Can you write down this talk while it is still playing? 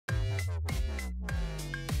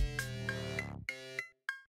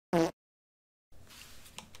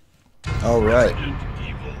Alright.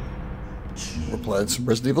 We're playing some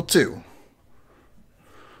Resident Evil 2.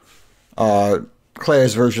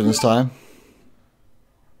 Claire's version this time.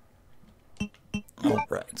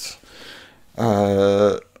 Alright.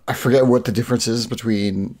 I forget what the difference is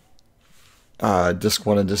between Disc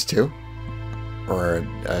 1 and Disc 2. Or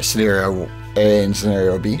Scenario A and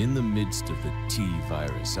Scenario B. In the midst of the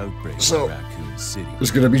T-virus outbreak in Raccoon City,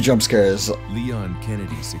 there's gonna be jump scares. Leon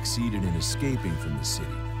Kennedy succeeded in escaping from the city,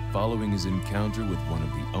 following his encounter with one of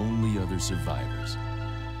the only other survivors,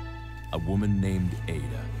 a woman named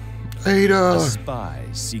Ada. Ada! A spy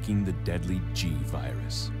seeking the deadly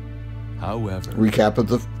G-virus. However... Recap of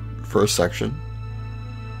the first section.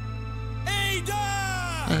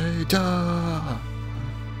 Ada! Ada!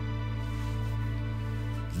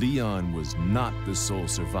 Leon was not the sole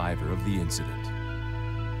survivor of the incident.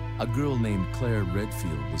 A girl named Claire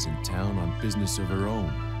Redfield was in town on business of her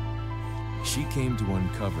own. She came to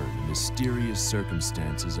uncover the mysterious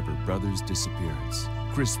circumstances of her brother's disappearance.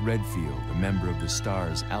 Chris Redfield, a member of the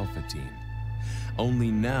STARS Alpha team. Only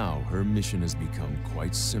now her mission has become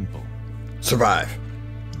quite simple. Survive.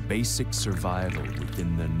 Basic survival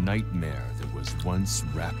within the nightmare that was once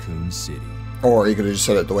Raccoon City. Or you could have just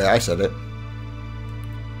said it the way I said it.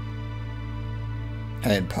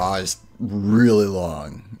 And paused really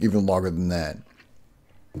long, even longer than that.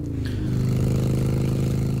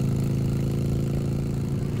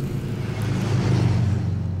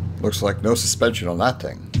 Looks like no suspension on that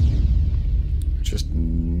thing. Just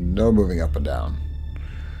no moving up and down.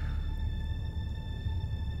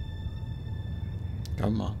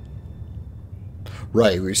 Come on.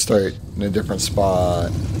 Right, we start in a different spot.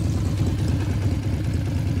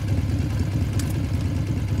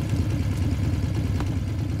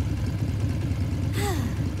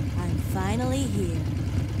 Finally here.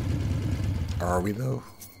 Are we though?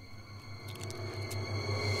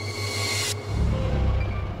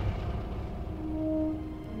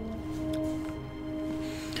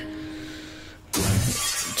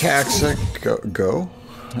 Taxi, go.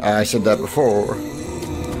 I said that before.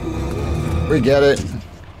 We get it.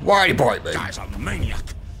 Why'd he bite me? Guy's a maniac.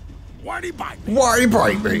 Why'd he bite me? Why'd he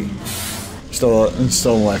bite me? Still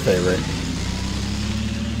my favorite.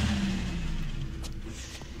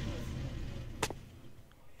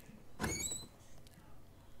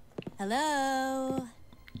 Hello?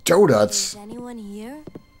 Donuts? Is anyone here?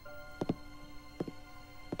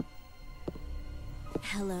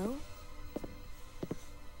 Hello?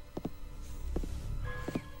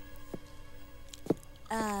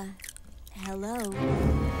 Hello?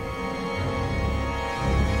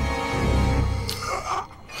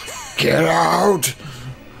 Get out!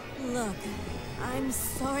 Look, I'm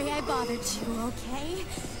sorry I bothered you, okay?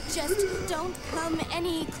 Just don't come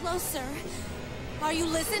any closer. Are you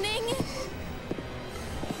listening?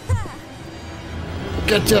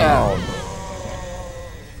 Get down!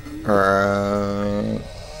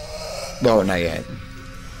 No, not yet.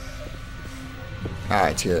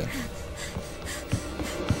 Alright, it's here.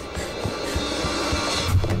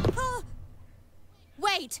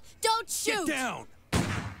 Wait! Don't shoot! Get down!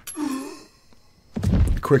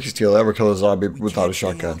 Quickest deal ever kill a zombie without a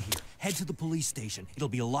shotgun. Head to the police station. It'll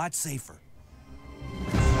be a lot safer.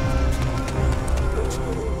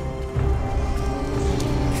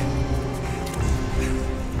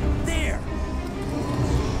 There!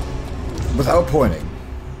 Without pointing.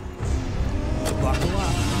 Buckle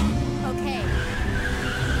up. Okay.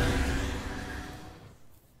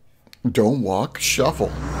 Don't walk, shuffle.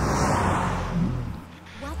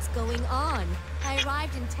 What's going on? I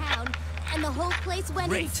arrived in town, and the whole place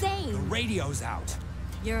went insane. The radio's out.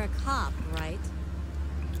 You're a cop, right?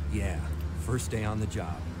 Yeah, first day on the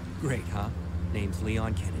job. Great, huh? Name's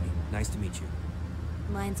Leon Kennedy. Nice to meet you.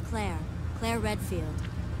 Mine's Claire. Claire Redfield.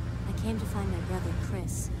 I came to find my brother,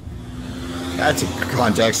 Chris. That's a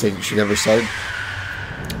context thing you should never say.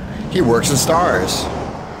 He works in STARS.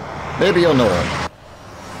 Maybe you'll know him.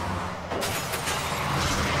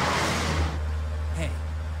 Hey,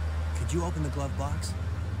 could you open the glove box?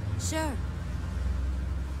 Sure.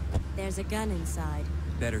 There's a gun inside.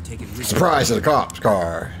 Better take it really Surprise at a cop's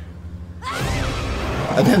car.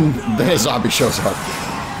 And then a zombie shows up.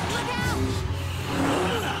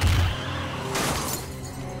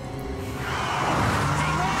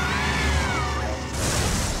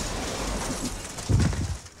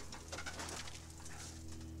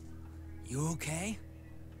 You okay?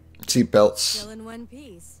 Seatbelts. Still in one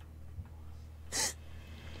piece.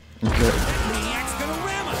 Okay. Maniac's gonna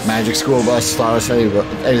ram us! Magic school bus, STARS,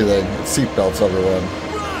 anything. Seatbelts, everyone.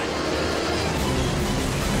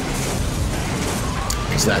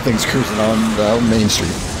 Because that thing's cruising on Main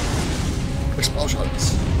Street.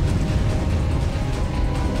 Explosions.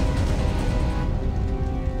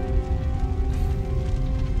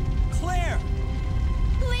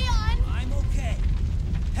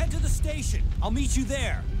 station. I'll meet you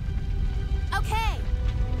there. Okay.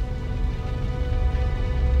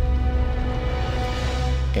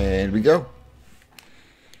 And we go.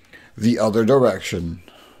 The other direction.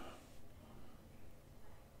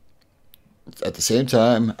 At the same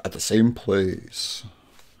time, at the same place.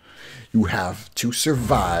 You have to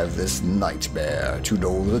survive this nightmare to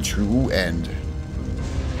know the true end.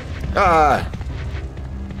 Ah!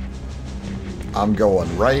 I'm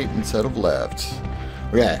going right instead of left.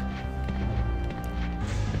 Okay.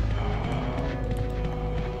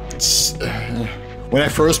 When I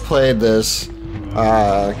first played this,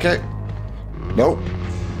 okay. Nope.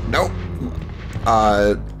 Nope.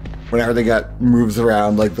 Whenever they got moves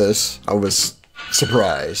around like this, I was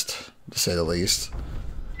surprised, to say the least.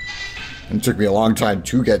 And it took me a long time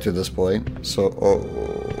to get to this point. So,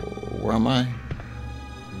 where am I?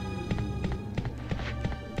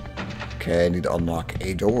 Okay, I need to unlock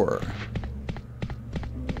a door.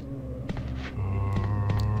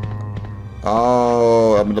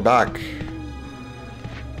 Oh, I'm in the back.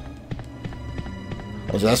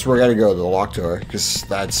 Oh, so that's where I gotta go, the locked door, because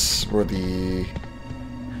that's where the...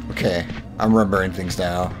 Okay, I'm remembering things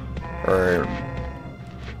now. Or...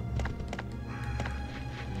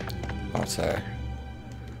 What's there?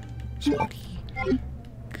 Smoky.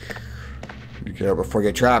 You get out before you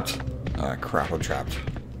get trapped. Ah, crap, I'm trapped.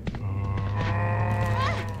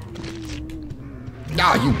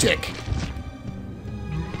 Nah, you dick!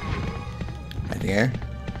 Anything here?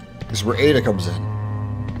 This is where Ada comes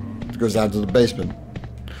in. It goes down to the basement.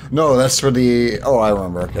 No, that's for the... Oh, I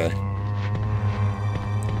remember, okay.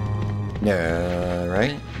 Yeah,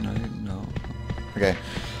 right? No. Okay.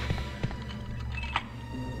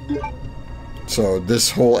 So,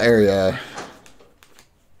 this whole area...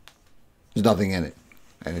 There's nothing in it.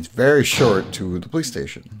 And it's very short to the police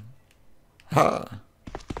station. Ha!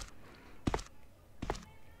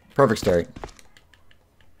 Perfect start.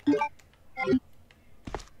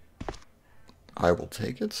 I will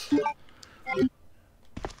take it.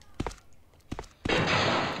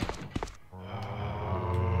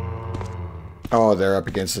 Oh, they're up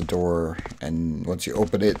against the door, and once you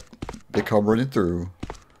open it, they come running through.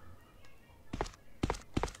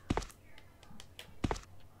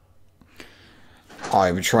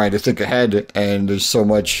 I'm trying to think ahead, and there's so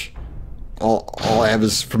much... All I have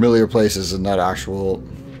is familiar places and not actual...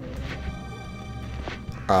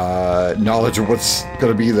 knowledge of what's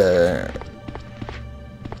gonna be there.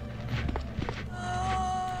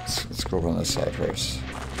 Let's go on this side first.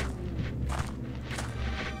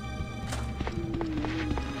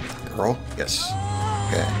 Girl? Yes.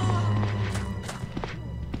 Okay.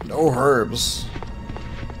 No herbs.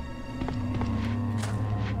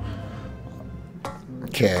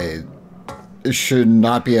 Okay. It should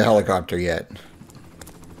not be a helicopter yet.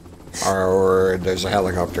 Or there's a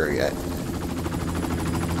helicopter yet.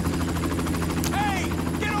 Hey!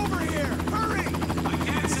 Get over here! Hurry! I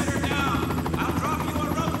can't set her down. I'll drop you a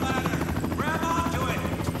rope ladder. Grab onto it.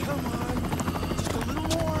 Come on. Just a little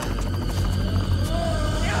more.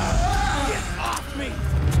 Get off me!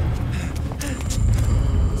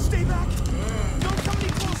 Stay back! Don't come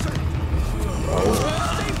any closer! Oh.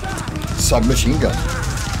 Stay back! Submachine gun.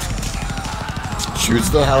 Shoots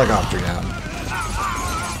the helicopter down.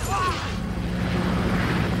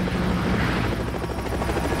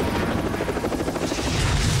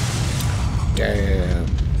 Damn.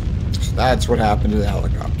 So that's what happened to the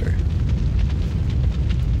helicopter.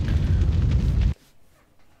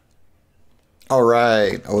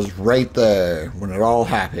 Alright, I was right there when it all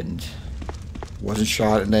happened. Wasn't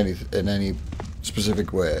shot in any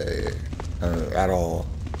specific way at all.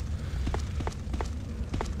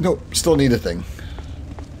 Nope, still need a thing.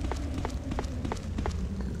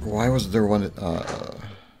 Why was there one?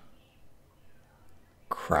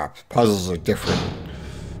 Crap. Puzzles are different.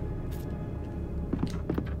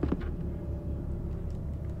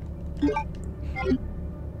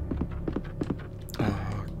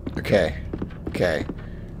 Okay. Okay.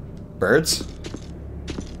 Birds?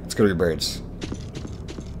 It's gonna be birds.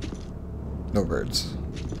 No birds.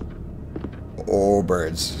 Oh,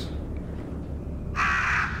 birds.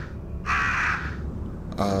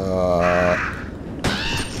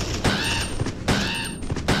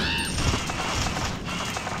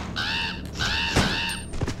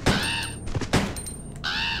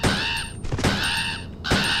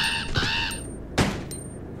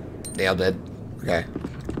 They all dead. Okay.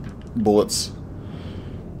 Bullets.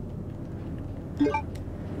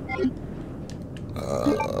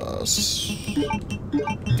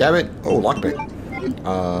 Damn it. Oh, lockpick.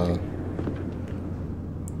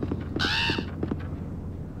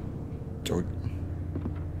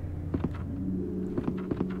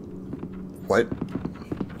 What?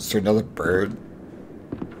 Is there another bird?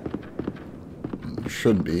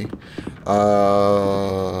 Shouldn't be.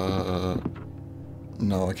 No,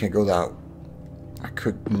 I can't go that. I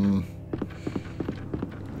could.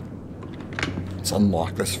 Let's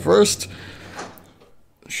unlock this first.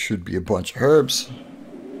 Should be a bunch of herbs.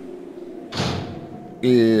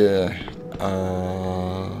 Yeah.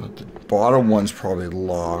 The bottom one's probably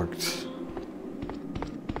locked.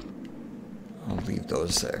 I'll leave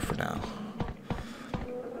those there for now.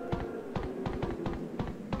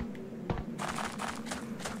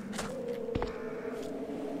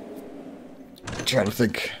 Trying to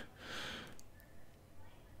think.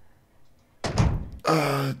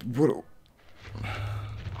 What?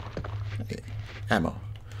 Hey, ammo.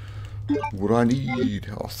 What do I need?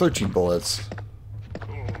 Oh, 13 bullets.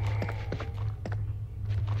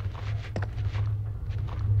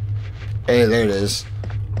 Hey, there it is.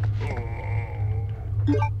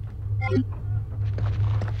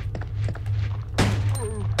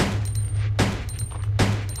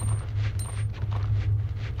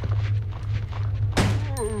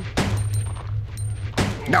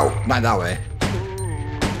 No, not that way.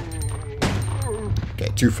 Okay,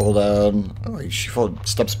 2 fall down. Oh, she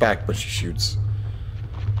steps back, but she shoots.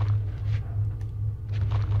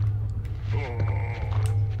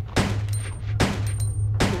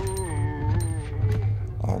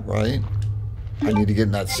 Alright. I need to get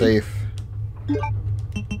in that safe.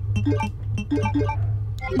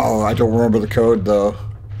 Oh, I don't remember the code, though.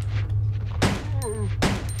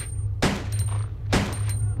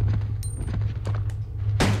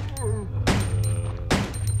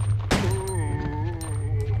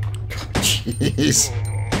 Jeez.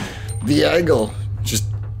 The angle. Just...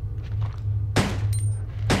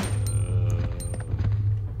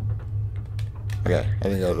 Okay, I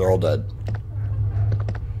think they're all dead.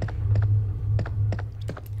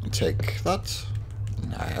 Take that.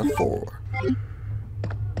 And I have 4.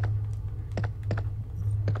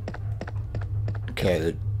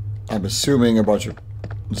 Okay, I'm assuming a bunch of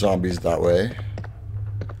zombies that way.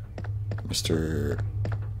 Mr.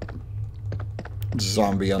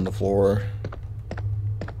 Zombie on the floor.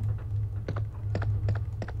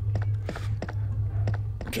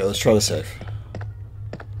 Okay, let's try to save.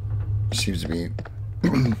 Seems to be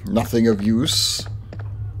nothing of use.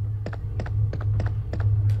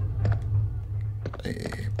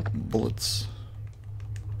 Bullets.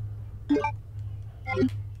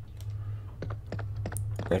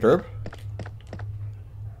 Red herb?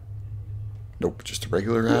 Nope, just a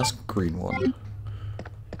regular ass green one.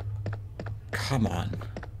 Come on.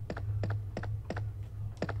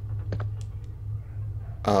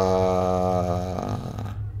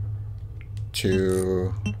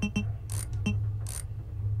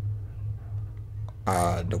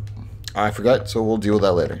 Nope. I forgot, so we'll deal with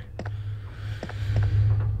that later.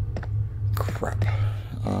 Crap.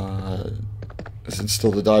 Is it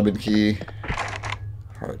still the diamond key?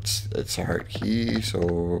 Hearts. It's a heart key,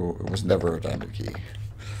 so it was never a diamond key.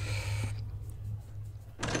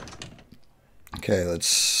 Okay,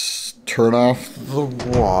 let's turn off the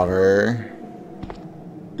water.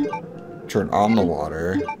 Turn on the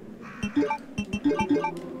water.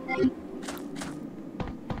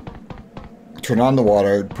 Turn on the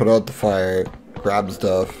water, put out the fire, grab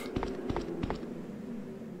stuff.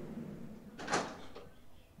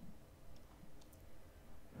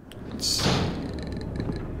 Let's see.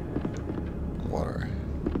 Water.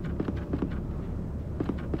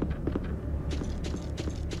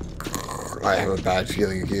 I have a bad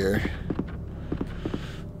feeling here.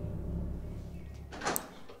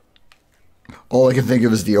 All I can think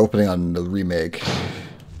of is the opening on the remake.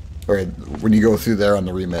 Or when you go through there on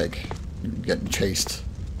the remake. You're getting chased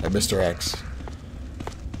by Mr. X.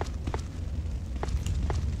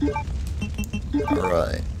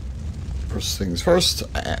 Alright. First things first.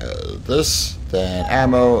 This, then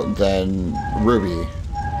ammo, then ruby.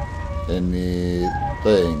 In the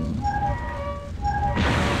thing.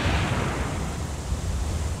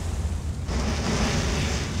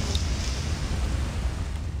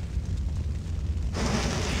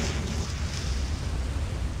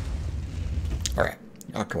 Alright.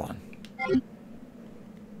 Oh, come on.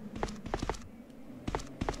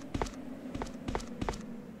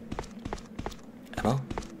 Ammo?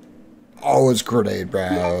 Oh, it's grenade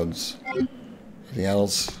rounds. Anything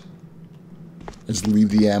else? Just leave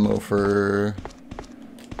the ammo for...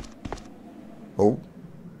 Oh.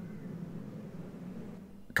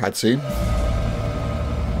 Cutscene.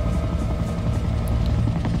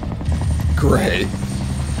 Great.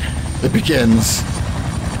 It begins.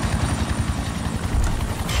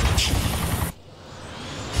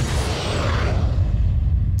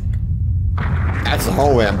 That's the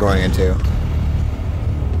hallway I'm going into.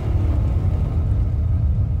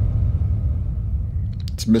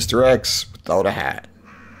 It's Mr. X without a hat.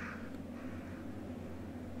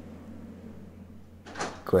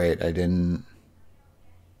 Great, I didn't...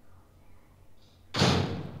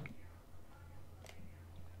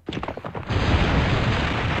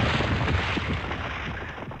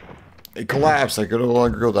 It collapsed. I could no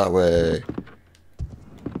longer go that way.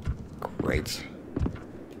 Great.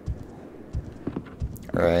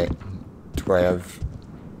 Alright. Do I have...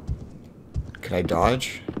 Can I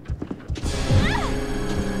dodge?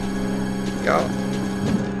 Yeah.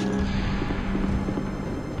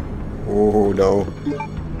 Oh no.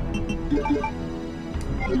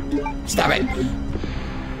 Stop it!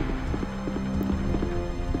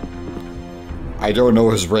 I don't know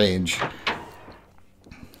his range.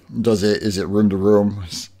 Is it room to room?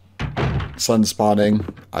 Sun spawning?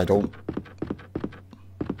 I don't...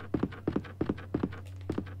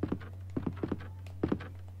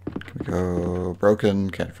 Can we go broken?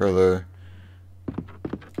 Can't further.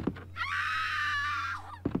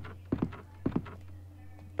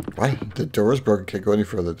 Why? The door is broken, can't go any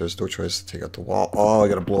further. There's no choice to take out the wall. Oh, I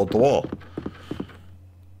gotta blow up the wall.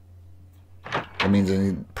 That means I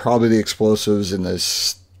need probably the explosives in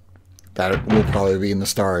this... That will probably be in the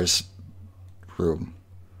stars room.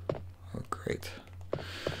 Oh, great.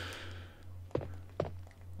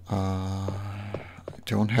 I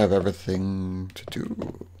don't have everything to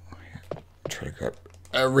do. Try to grab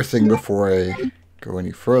everything before I go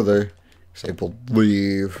any further. Because I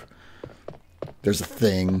believe there's a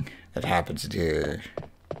thing that happens here.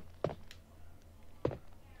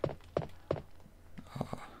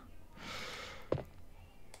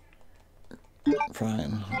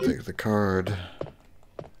 Fine, I'll take the card.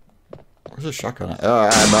 Where's the shotgun? Oh,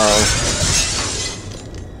 ammo.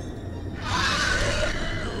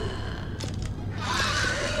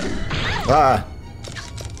 Ah!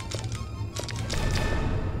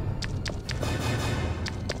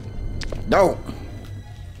 No!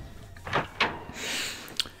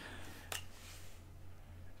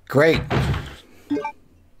 Great!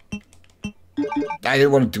 I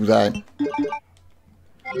didn't want to do that.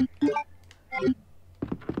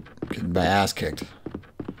 Getting my ass kicked.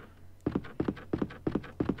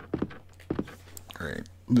 Alright.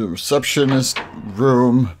 The receptionist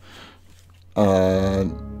room.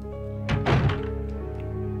 Alright.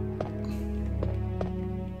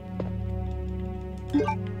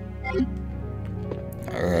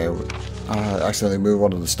 Accidentally move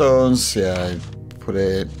one of the stones. Yeah, I put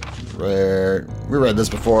it where... We read this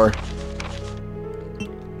before.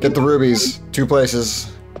 Get the rubies. 2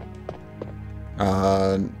 places.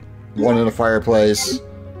 One in a fireplace.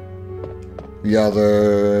 The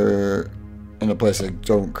other in a place I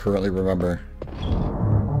don't currently remember.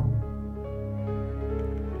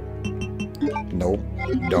 Nope.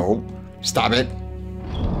 Nope. Stop it.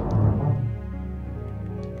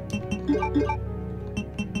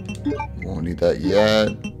 Won't need that yet.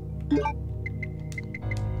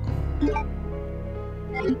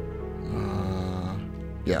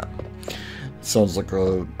 Yeah. Sounds like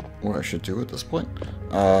what I should do at this point.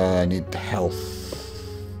 I need the health.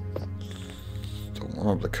 Don't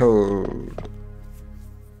want the code.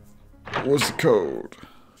 What's the code?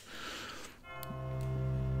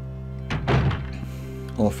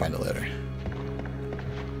 I'll find it later.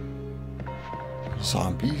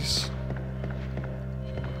 Zombies.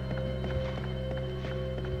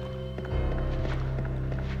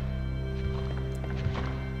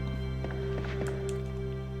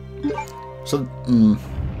 So,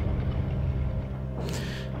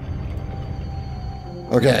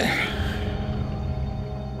 okay.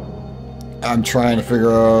 I'm trying to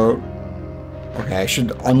figure out... Okay, I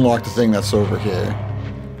should unlock the thing that's over here.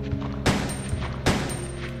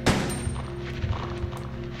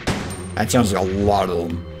 That sounds like a lot of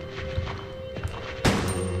them.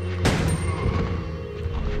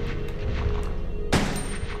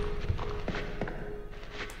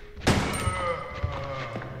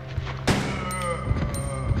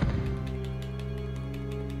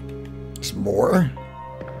 More?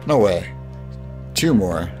 No way. 2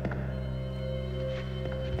 more.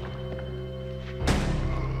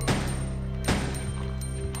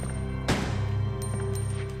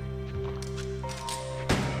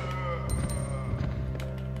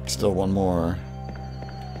 Still 1 more.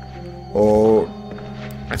 Oh,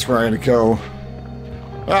 that's where I'm gonna go.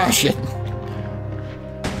 Ah, shit.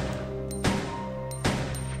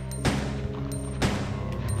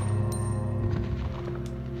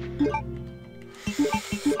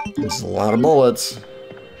 That's a lot of bullets.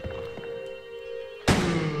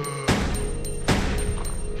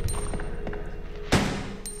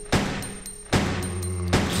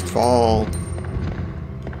 fall.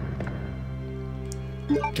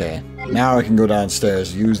 Okay, now I can go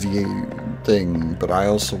downstairs, use the thing, but I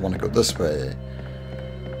also want to go this way.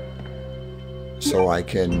 So I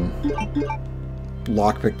can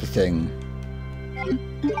lockpick the thing.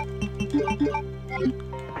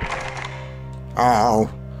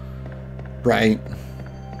 Oh, right.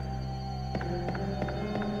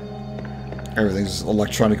 Everything's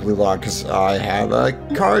electronically locked because I have a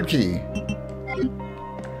card key.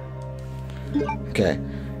 Okay,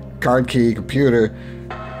 card key, computer,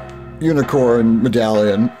 unicorn,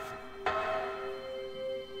 medallion.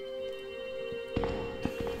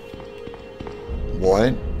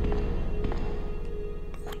 What?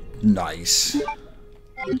 Nice.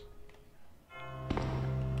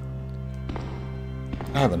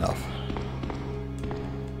 I have enough.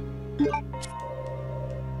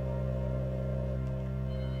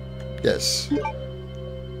 Yes.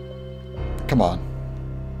 Come on.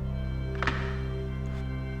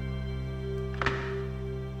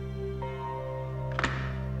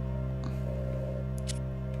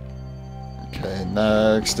 Okay,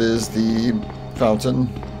 next is the fountain.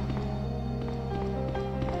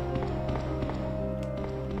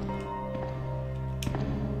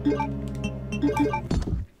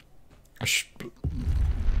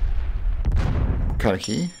 What kind of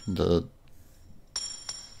key?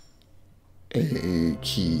 A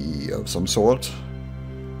key of some sort.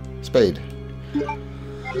 Spade.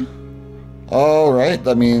 Alright,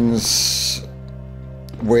 that means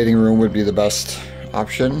waiting room would be the best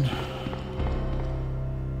option.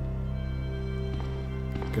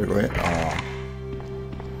 Good way.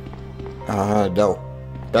 No.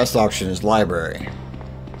 Best option is library.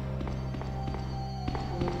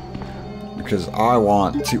 Because I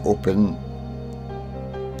want to open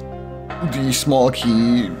the small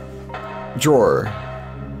key drawer.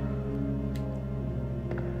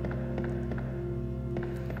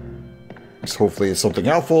 So hopefully it's something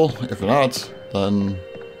helpful. If not, then...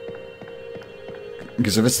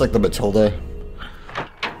 Because if it's like the Matilda...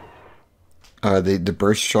 the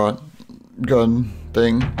burst shot gun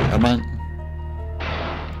thing, I meant.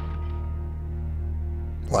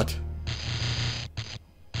 What?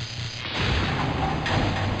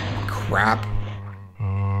 Crap.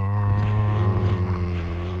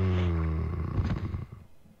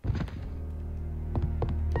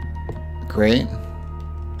 Great.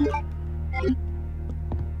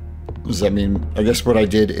 Does that mean, I guess what I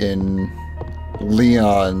did in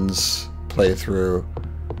Leon's playthrough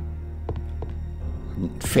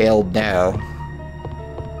failed now.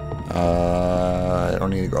 I don't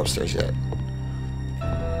need to go upstairs yet.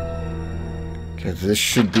 Okay, this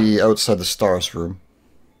should be outside the stars room.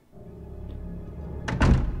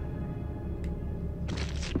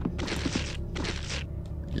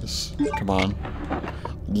 Yes, come on.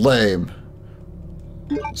 Lame.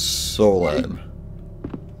 So lame.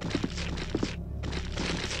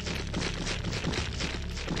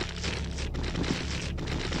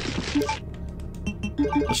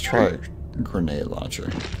 Let's try a grenade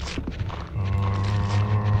launcher.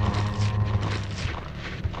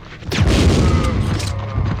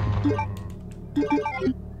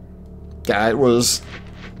 That was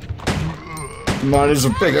not as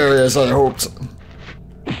big area as I hoped.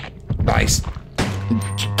 Nice.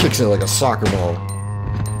 It kicks it like a soccer ball.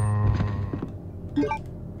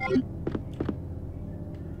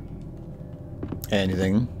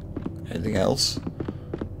 Anything? Anything else?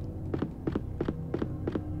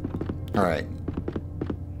 Alright.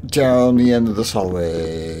 Down the end of this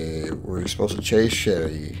hallway. We're supposed to chase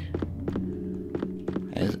Sherry.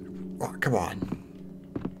 Oh, come on.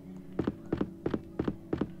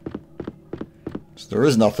 So there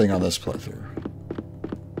is nothing on this playthrough.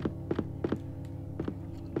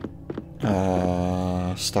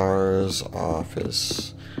 Star's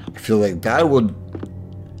office. I feel like that would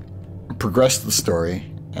progress the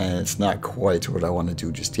story, and it's not quite what I want to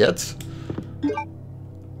do just yet.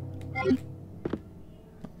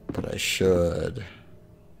 But I should.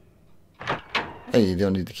 Hey, you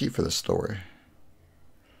don't need the key for this story.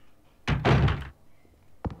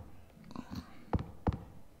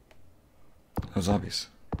 No zombies.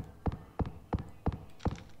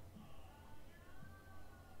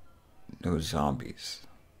 No zombies.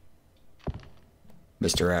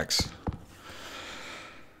 Mr. X.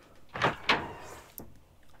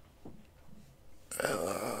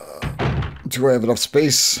 Do I have enough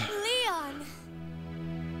space? Leon!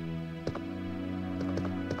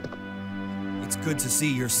 It's good to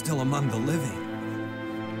see you're still among the living.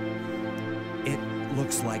 It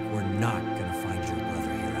looks like we're not gonna find your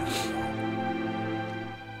brother here after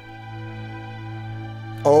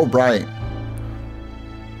all. Oh, right.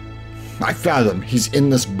 I found him. He's in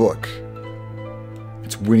this book.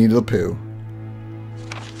 It's Winnie the Pooh.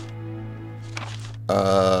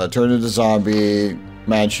 Turn into zombie,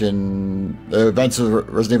 mansion, the events of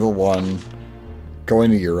Resident Evil 1,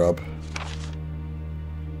 going to Europe.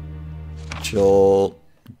 Chill.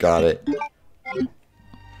 Got it.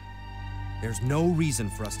 There's no reason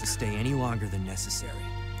for us to stay any longer than necessary.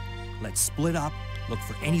 Let's split up, look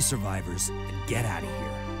for any survivors, and get out of here.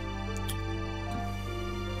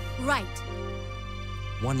 Right.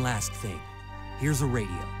 One last thing. Here's a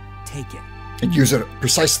radio. Take it. And use it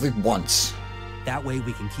precisely once. That way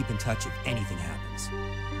we can keep in touch if anything happens.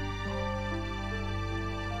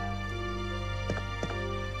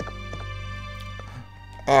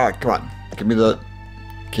 Come on. Give me the...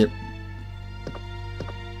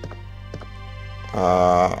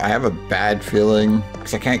 I have a bad feeling,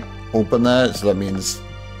 because I can't open that, so that means...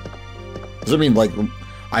 Does that mean, like,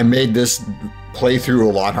 I made this playthrough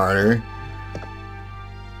a lot harder?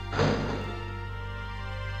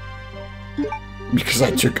 Because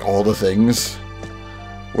I took all the things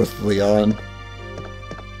with Leon.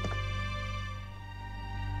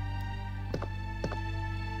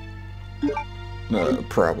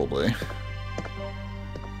 Probably.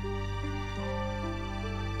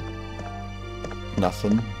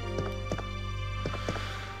 Nothing.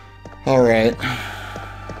 Alright. I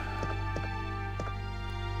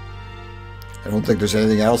don't think there's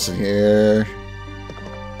anything else in here.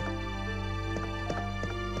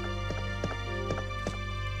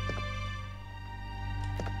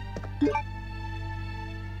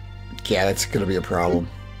 Yeah, that's gonna be a problem.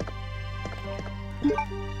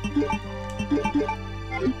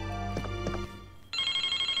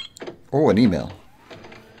 Oh, an email.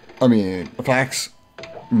 I mean, a fax.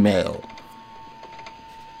 Mail.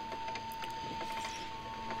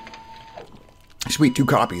 Sweet, 2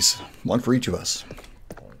 copies. 1 for each of us.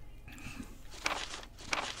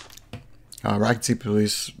 Raccoon City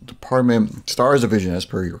Police Department. Stars Division, as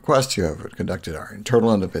per your request, you have conducted our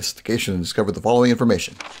internal investigation and discovered the following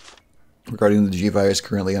information. Regarding the G-Virus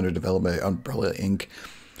currently under development at Umbrella Inc.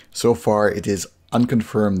 So far, it is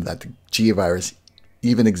unconfirmed that the G-Virus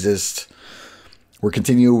even exists. We're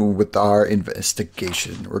continuing with our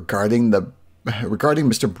investigation regarding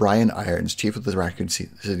Mr. Brian Irons, chief of the Raccoon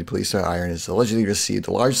City Police. Irons allegedly received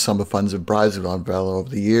a large sum of funds and bribes from Umbrella over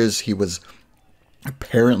the years. He was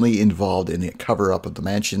apparently involved in the cover-up of the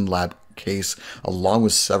Mansion Lab case, along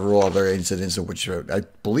with several other incidents in which I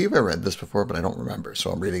believe I read this before, but I don't remember,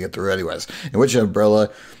 so I'm reading it through anyways. In which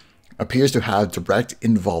Umbrella appears to have direct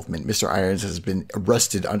involvement. Mr. Irons has been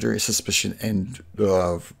arrested under suspicion and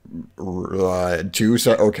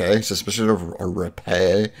suspicion of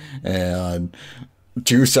repay and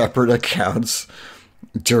 2 separate accounts.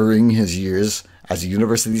 During his years as a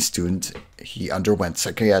university student, he underwent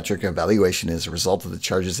psychiatric evaluation as a result of the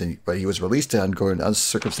charges, but he was released to undergo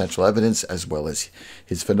uncircumstantial evidence as well as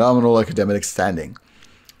his phenomenal academic standing.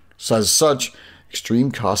 So as such,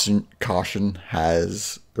 extreme caution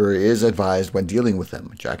is advised when dealing with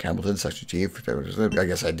him. Jack Hamilton, Section Chief. I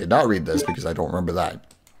guess I did not read this because I don't remember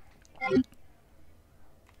that.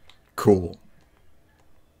 Cool.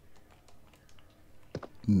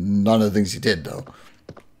 None of the things he did, though.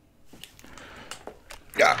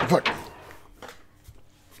 Yeah, fuck.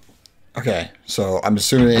 Okay, so I'm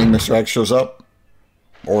assuming Mr. X shows up?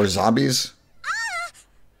 Or zombies?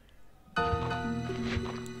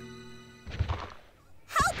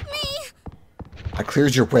 I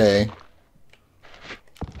cleared your way.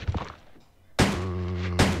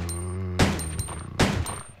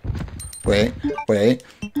 Wait.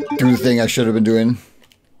 Do the thing I should have been doing.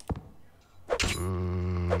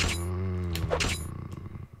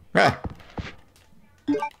 Ah.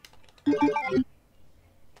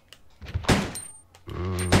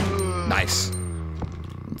 Nice.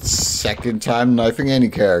 Second time knifing any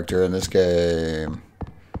character in this game.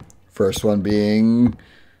 First one being...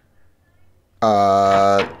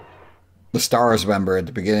 the Stars member at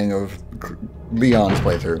the beginning of Leon's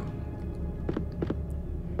playthrough.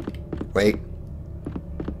 Wait.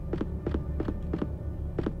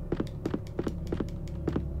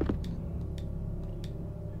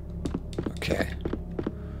 Okay.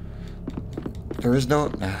 There is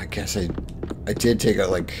no... I guess I did take a,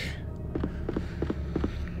 like...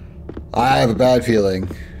 I have a bad feeling.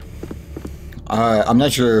 I'm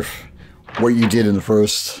not sure if what you did in the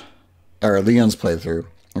first... or Leon's playthrough,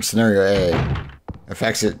 or Scenario A,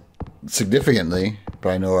 affects it significantly, but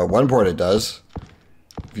I know at one point it does.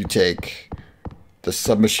 If you take the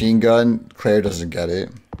submachine gun, Claire doesn't get it.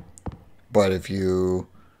 But if you...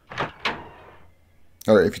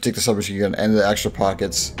 or if you take the submachine gun and the extra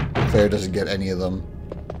pockets, Claire doesn't get any of them.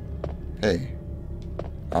 Hey.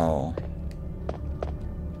 Oh.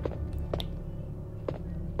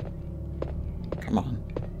 Come on.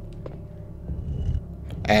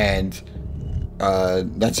 And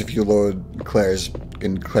that's if you load Claire's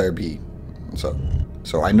in Claire B.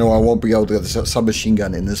 So I know I won't be able to get the submachine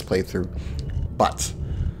gun in this playthrough, but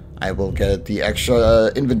I will get the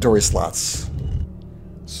extra inventory slots.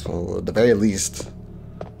 So at the very least,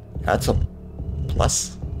 that's a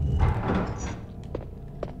plus.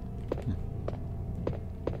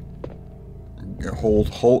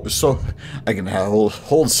 Hold so I can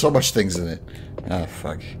hold so much things in it. Ah,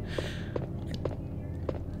 fuck.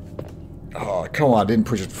 Oh, come on, I didn't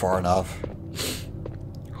push it far enough.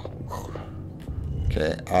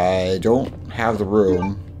 Okay, I don't have the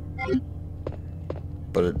room,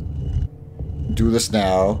 but do this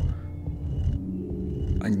now.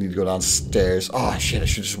 I need to go downstairs. Oh shit, I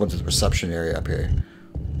should just went to the reception area up here.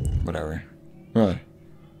 Whatever. Huh.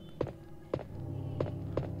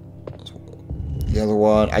 The other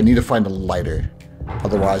one, I need to find a lighter.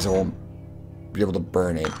 Otherwise I won't be able to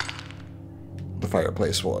burn it. The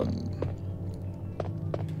fireplace one.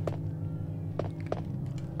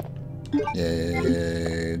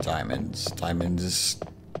 Yay, diamonds. Diamonds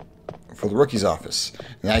for the rookie's office.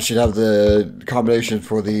 And I should have the combination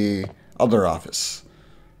for the other office.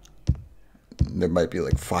 There might be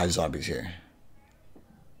like 5 zombies here.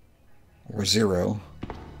 Or 0.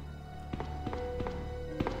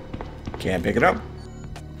 Can't pick it up.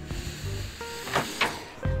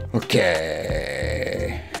 Okay.